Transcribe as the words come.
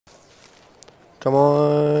Come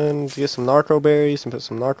on, let's get some narco berries and put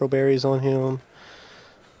some narco berries on him.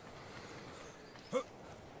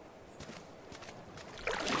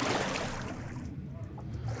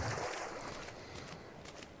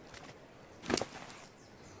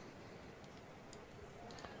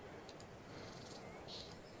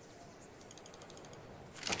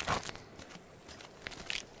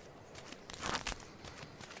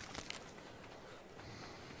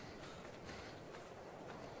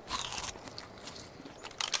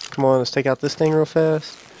 Come on, let's take out this thing real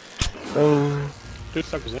fast. Boom. Two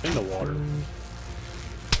suckers in the water.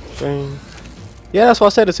 Boom. Yeah, that's why I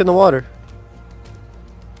said it's in the water.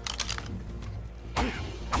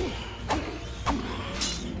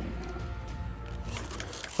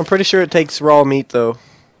 I'm pretty sure it takes raw meat though.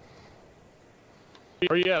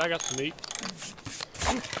 Where you at? I got some meat.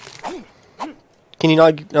 Can you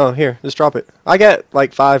not? Oh, here, just drop it. I got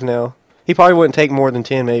like 5 now. He probably wouldn't take more than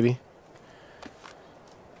 10 maybe.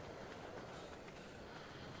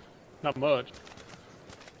 Not much.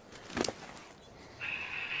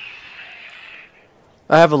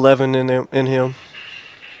 I have 11 in him.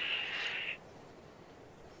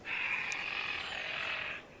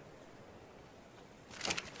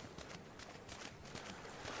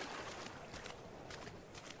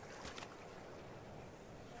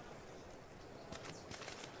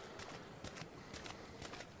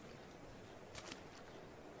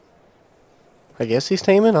 I guess he's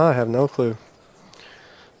taming? I have no clue.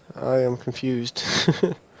 I am confused.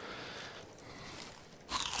 Did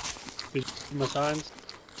you see my signs?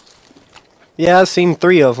 Yeah, I've seen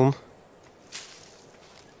 3 of them.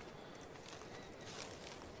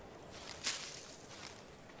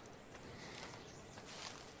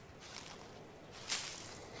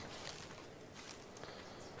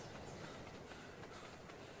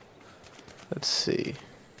 Let's see.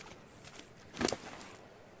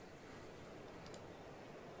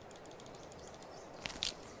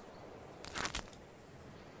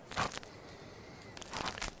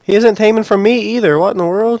 He isn't taming from me either. What in the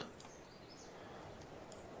world?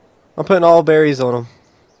 I'm putting all berries on him.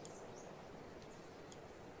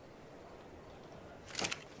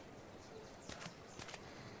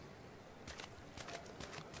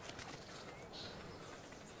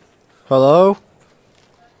 Hello?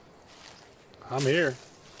 I'm here.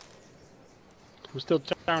 I'm still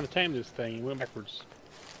trying to tame this thing. He went backwards.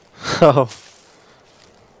 Oh.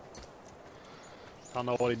 I don't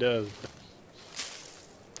know what he does.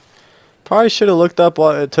 Probably should have looked up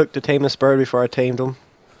what it took to tame this bird before I tamed him.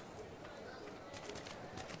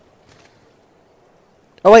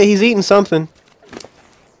 Oh wait, he's eating something.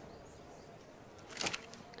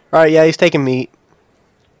 Alright, yeah, he's taking meat.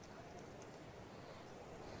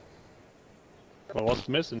 Well, what's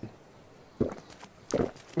missing?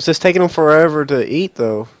 It's just taking him forever to eat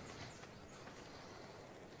though.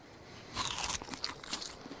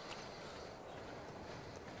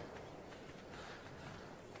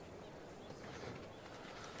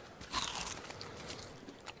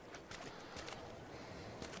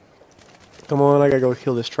 Come on, I gotta go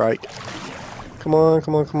kill this trike. Come on,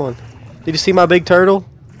 come on, come on. Did you see my big turtle?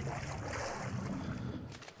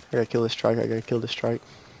 I gotta kill this trike, I gotta kill this trike.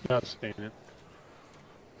 Not seeing it.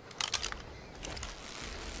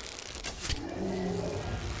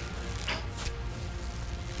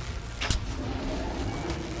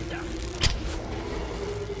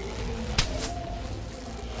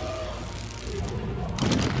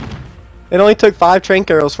 It only took 5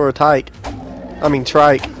 trank arrows for a trike.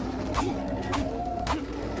 Trike.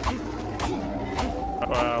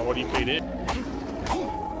 What do you feed it?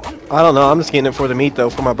 I don't know, I'm just getting it for the meat though,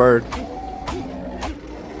 for my bird.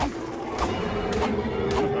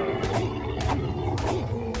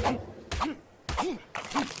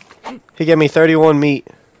 He gave me 31 meat.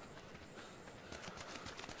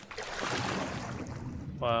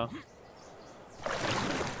 Wow.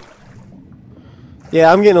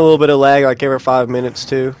 Yeah, I'm getting a little bit of lag like every 5 minutes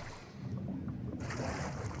too.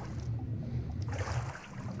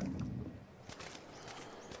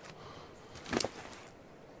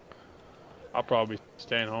 I'll probably be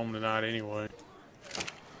staying home tonight anyway. I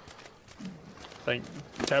think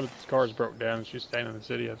Tabitha's car's broke down and she's staying in the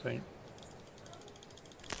city, I think.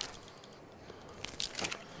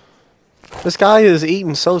 This guy is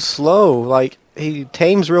eating so slow. Like, he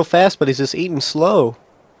tames real fast, but he's just eating slow.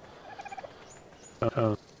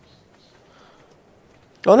 I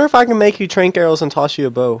wonder if I can make you trank arrows and toss you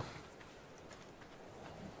a bow.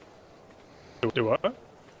 Do what?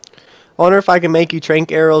 I wonder if I can make you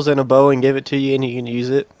trank arrows and a bow and give it to you and you can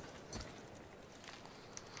use it.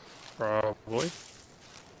 Probably.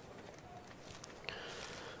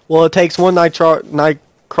 Well, it takes one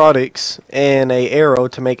necrotics and a arrow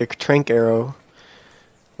to make a trank arrow,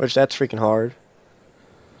 which that's freaking hard.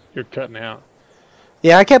 You're cutting out.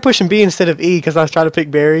 Yeah, I kept pushing B instead of E because I was trying to pick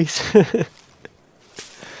berries.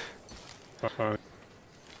 Uh-huh.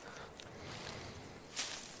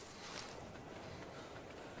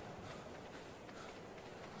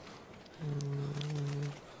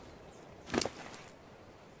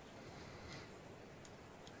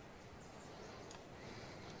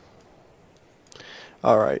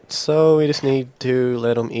 Alright, so we just need to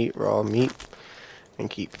let them eat raw meat and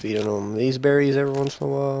keep feeding them these berries every once in a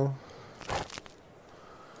while.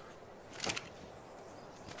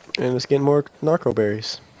 And let's get more narco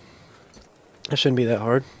berries. That shouldn't be that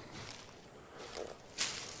hard.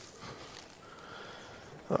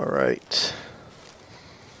 Alright.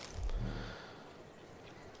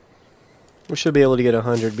 We should be able to get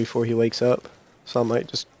 100 before he wakes up. So I might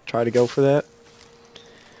just try to go for that.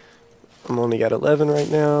 I'm only got 11 right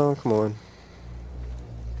now. Come on.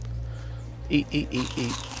 Eat, eat, eat,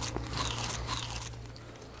 eat.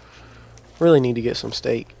 Really need to get some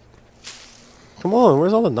steak. Come on,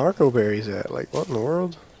 where's all the narco berries at? Like, what in the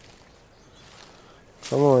world?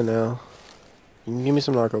 Come on now. You can give me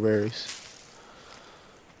some narco berries.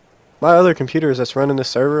 My other computer that's running this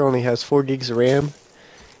server only has 4 gigs of RAM.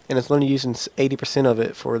 And it's only using 80% of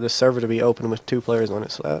it for this server to be open with 2 players on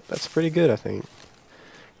it. So that's pretty good, I think.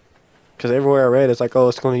 Because everywhere I read, it's like, oh,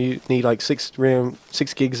 it's going to need like 6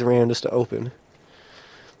 gigs of RAM just to open.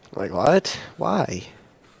 Like, what? Why?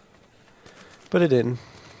 But it didn't.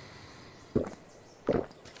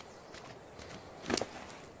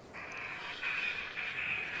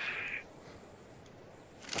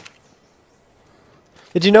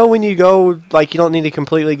 Did you know when you go, like, you don't need to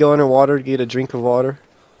completely go underwater to get a drink of water?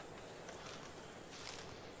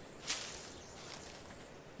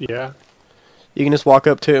 Yeah. You can just walk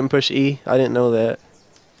up to it and push E? I didn't know that.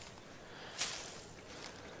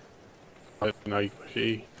 I didn't know you push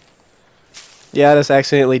E. Yeah, I just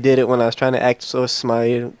accidentally did it when I was trying to access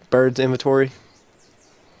my bird's inventory.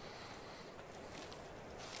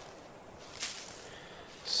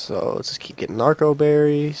 So let's just keep getting narco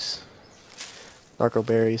berries. Narco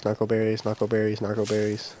berries, narco berries, narco berries, narco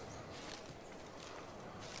berries.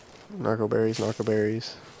 Narco berries, narco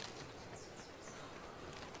berries.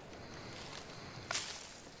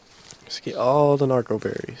 Let's get all the narco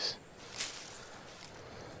berries.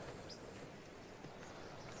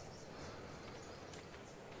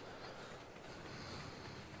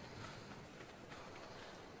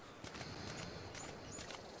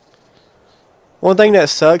 One thing that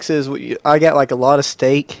sucks is I got like a lot of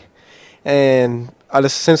steak, and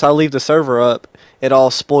since I leave the server up, it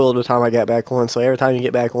all spoiled by the time I got back on. So every time you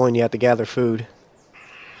get back on, you have to gather food.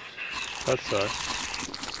 That sucks.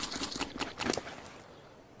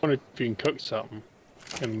 I wonder if you can cook something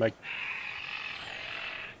and make.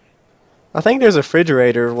 I think there's a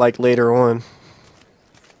refrigerator like later on.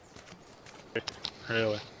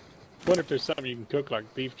 Really? I wonder if there's something you can cook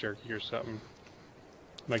like beef jerky or something.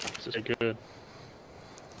 Make it stay good.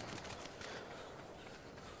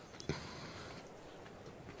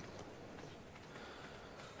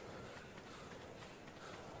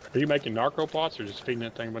 Are you making narco pots or just feeding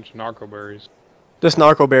that thing a bunch of narco berries? Just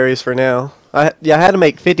narco berries for now. I had to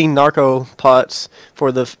make 50 narco pots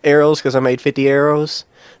for the arrows because I made 50 arrows.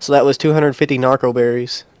 So that was 250 narco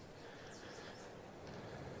berries.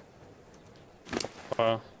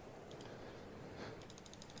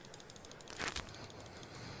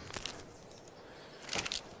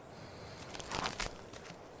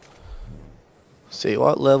 See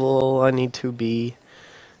what level I need to be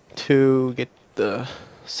to get the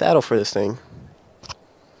saddle for this thing.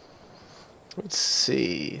 Let's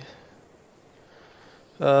see.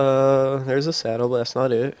 There's a saddle, but that's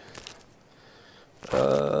not it.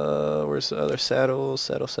 Where's the other saddle?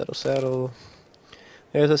 Saddle, saddle, saddle.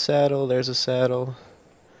 There's a saddle, there's a saddle.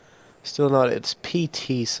 Still not it. It's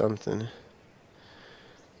PT something.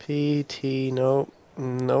 PT, nope.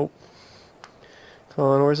 Nope. Come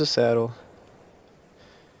on, where's the saddle?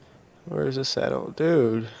 Where's the saddle?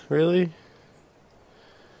 Dude, really?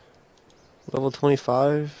 Level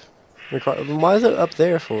 25? Why is it up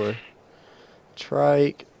there for?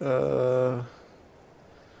 Trike, I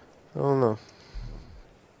don't know.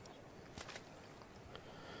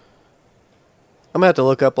 I'm gonna have to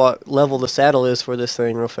look up what level the saddle is for this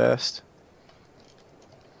thing real fast.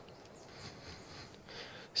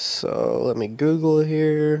 So, let me Google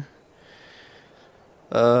here.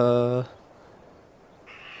 Parteno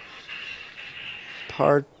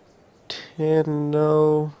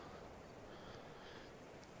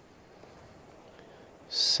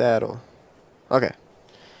saddle. Okay.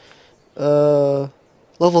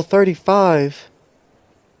 Level 35.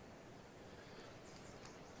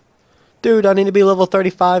 Dude, I need to be level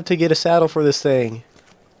 35 to get a saddle for this thing.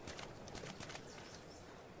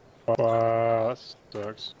 Wow, that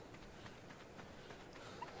sucks.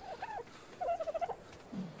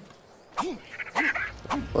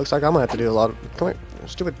 Looks like I'm gonna have to do a lot of... Come here,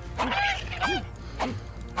 stupid.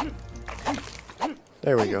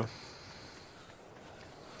 There we go.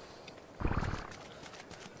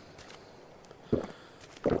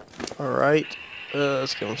 Alright,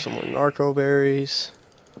 let's give him some more narco berries.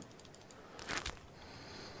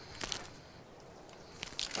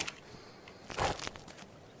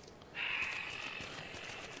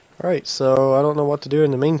 Alright, so I don't know what to do in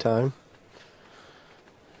the meantime.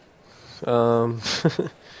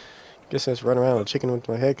 Guess I just run around with a chicken with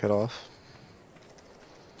my head cut off.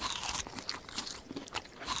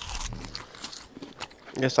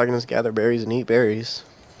 Guess I can just gather berries and eat berries.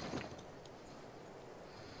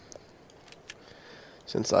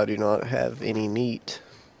 Since I do not have any meat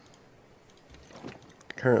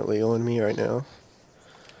currently on me right now.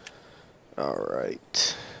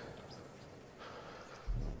 Alright.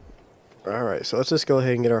 Alright, so let's just go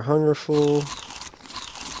ahead and get our hunger full.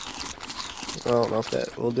 I don't know if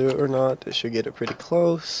that will do it or not. It should get it pretty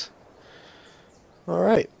close.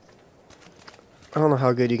 Alright. I don't know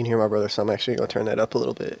how good you can hear my brother, so I'm actually going to turn that up a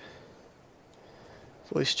little bit.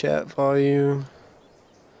 Voice chat volume.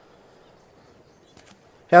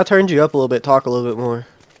 Hey, I turned you up a little bit. Talk a little bit more.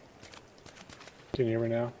 Can you hear me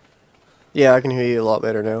now? Yeah, I can hear you a lot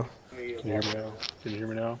better now. Can you hear me now? Can you hear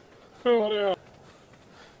me now? Oh, yeah.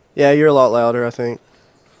 Yeah, you're a lot louder, I think.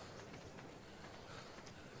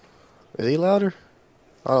 Is he louder?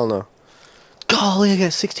 I don't know. Golly, I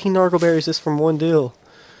got 16 narco berries just from one deal.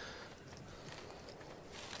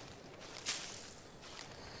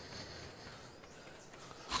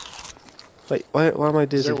 Wait, why am I Is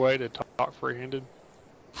dizzy? there a way to talk free-handed?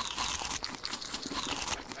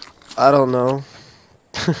 I don't know.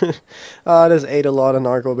 I just ate a lot of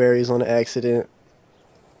narco berries on accident.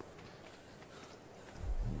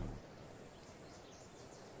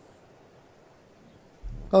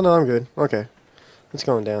 Oh no, I'm good. Okay. It's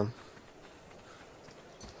going down.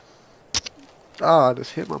 Ah, I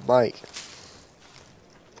just hit my mic.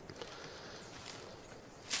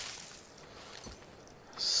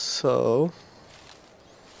 So,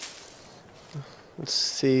 let's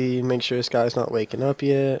see, make sure this guy's not waking up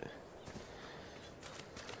yet.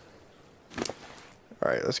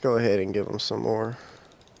 Alright, let's go ahead and give him some more.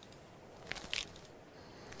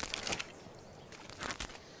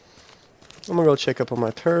 I'm gonna go check up on my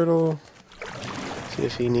turtle, see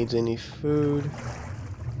if he needs any food.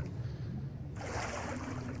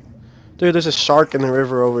 Dude, there's a shark in the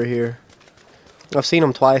river over here. I've seen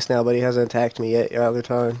him twice now, but he hasn't attacked me yet either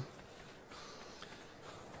time.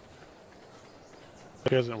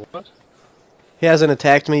 He hasn't what? He hasn't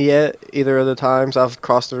attacked me yet either of the times I've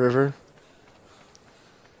crossed the river.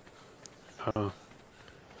 Huh. Are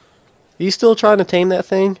you still trying to tame that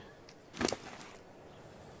thing?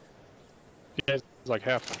 Yeah, it's like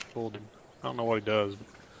half full. Dude. I don't know what he does.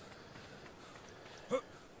 Why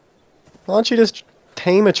don't you just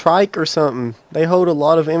tame a trike or something? They hold a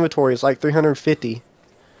lot of inventory. It's like 350.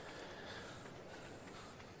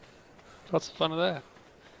 What's the fun of that?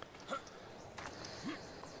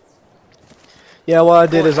 Yeah, what I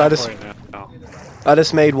did is I Now.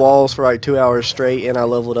 just made walls for like 2 hours straight and I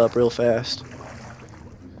leveled up real fast.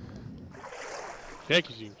 Yeah,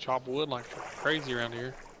 'cause you can chop wood like crazy around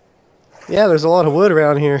here. Yeah, there's a lot of wood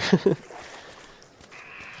around here.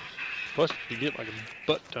 Plus, you get like a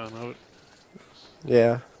butt ton of it.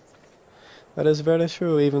 Yeah. That is very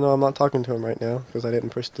true, even though I'm not talking to him right now because I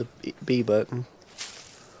didn't push the B button.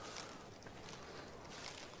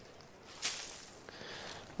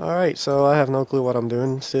 Alright, so I have no clue what I'm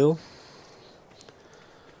doing still.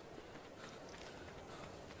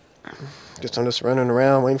 Guess I'm just running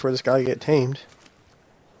around waiting for this guy to get tamed.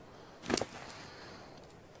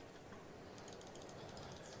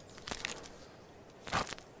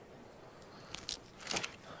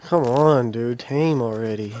 Come on, dude, tame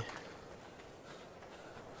already.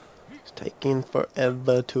 It's taking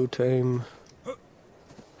forever to tame.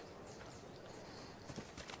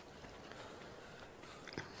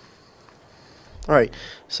 Alright,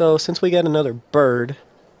 so since we got another bird,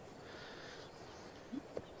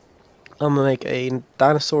 I'm gonna make a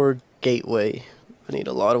dinosaur gateway. I need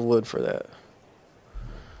a lot of wood for that.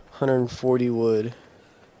 140 wood.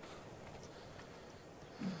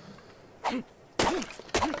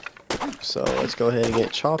 So let's go ahead and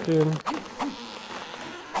get chopping.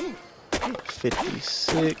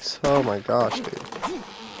 56. Oh my gosh, dude.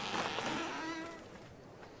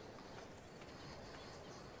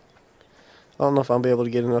 I don't know if I'll be able to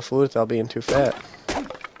get enough food without being too fat.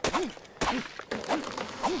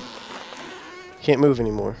 Can't move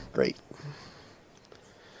anymore. Great.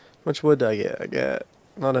 How much wood did I get? I got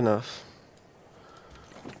not enough.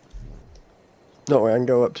 Don't worry, I can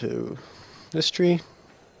go up to this tree,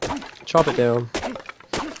 chop it down.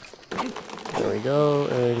 There we go,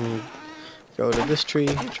 and go to this tree,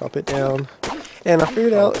 chop it down. And I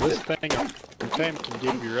figured out this thing on tame can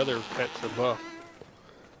give your other pets a buff.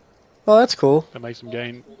 Oh, that's cool. That makes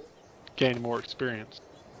them gain more experience.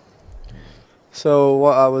 So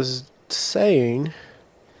what I was saying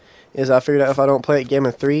is I figured out if I don't play at game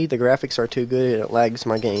of 3, the graphics are too good and it lags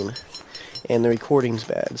my game. And the recording's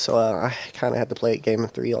bad. So I kind of have to play at game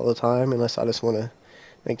of 3 all the time unless I just want to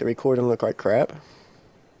make the recording look like crap.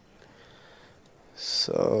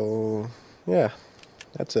 So, yeah.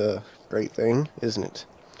 That's a great thing, isn't it?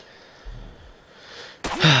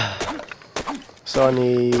 So I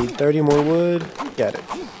need 30 more wood. Got it.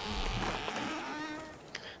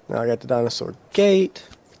 Now I got the dinosaur gate.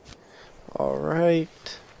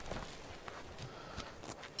 Alright.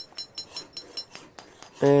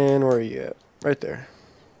 And where are you at? Right there.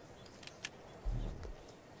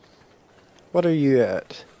 What are you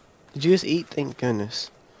at? Did you just eat? Thank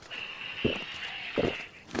goodness.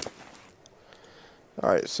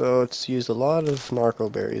 Alright, so it's used a lot of narco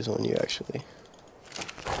berries on you actually.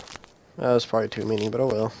 That was probably too many, but oh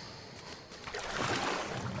well.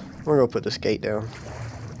 We're gonna put this gate down.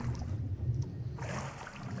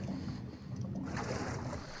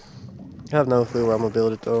 I have no clue where I'm gonna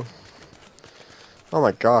build it though. Oh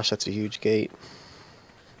my gosh, that's a huge gate.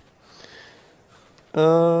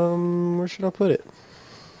 Where should I put it?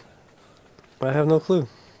 I have no clue.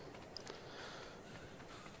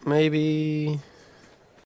 Maybe